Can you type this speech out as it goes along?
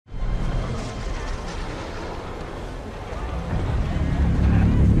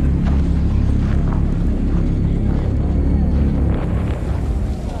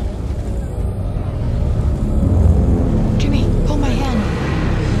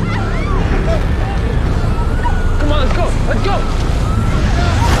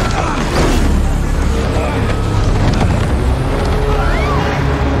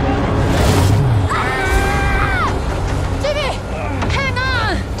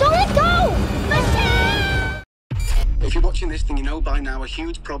watching this thing, you know by now a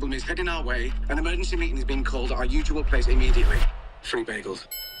huge problem is heading our way. An emergency meeting is being called at our usual place immediately. Free bagels.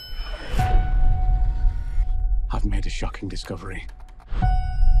 I've made a shocking discovery.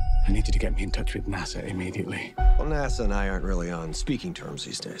 I need you to get me in touch with NASA immediately. Well, NASA and I aren't really on speaking terms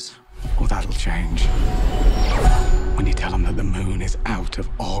these days. Well, that'll change. When you tell them that the moon is out of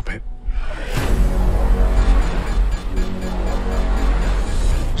orbit.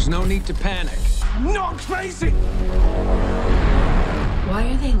 There's no need to panic. I'm not crazy! Why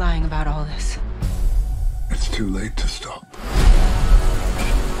are they lying about all this? It's too late to stop.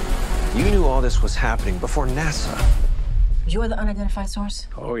 You knew all this was happening before NASA. You're the unidentified source?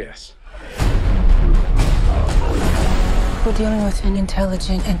 Oh, yes. We're dealing with an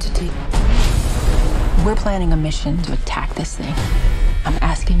intelligent entity. We're planning a mission to attack this thing. I'm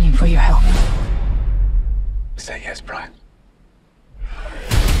asking you for your help. Say yes, Brian.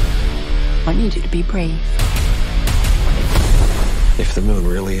 I need you to be brave. If the moon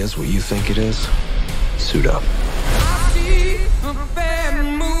really is what you think it is, suit up.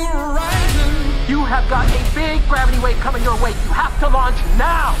 You have got a big gravity wave coming your way. You have to launch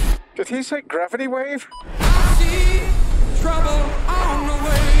now! Did he say gravity wave? Trouble on the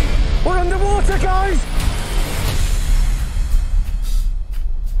way. We're underwater, guys!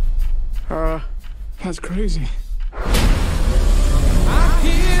 That's crazy. I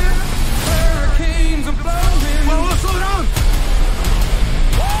hear hurricanes are blowing. Whoa, slow down!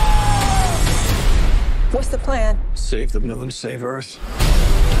 What's the plan? Save the moon, save Earth.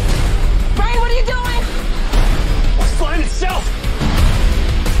 Brian, what are you doing? It's flying itself!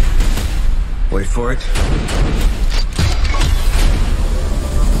 Wait for it.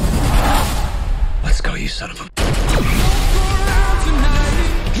 Let's go, you son of a...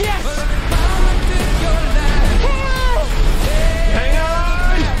 Yes! Hang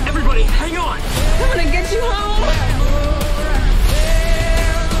on! Everybody, hang on! I'm gonna get you home!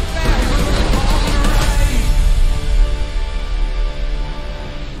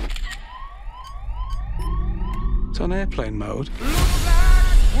 It's on airplane mode.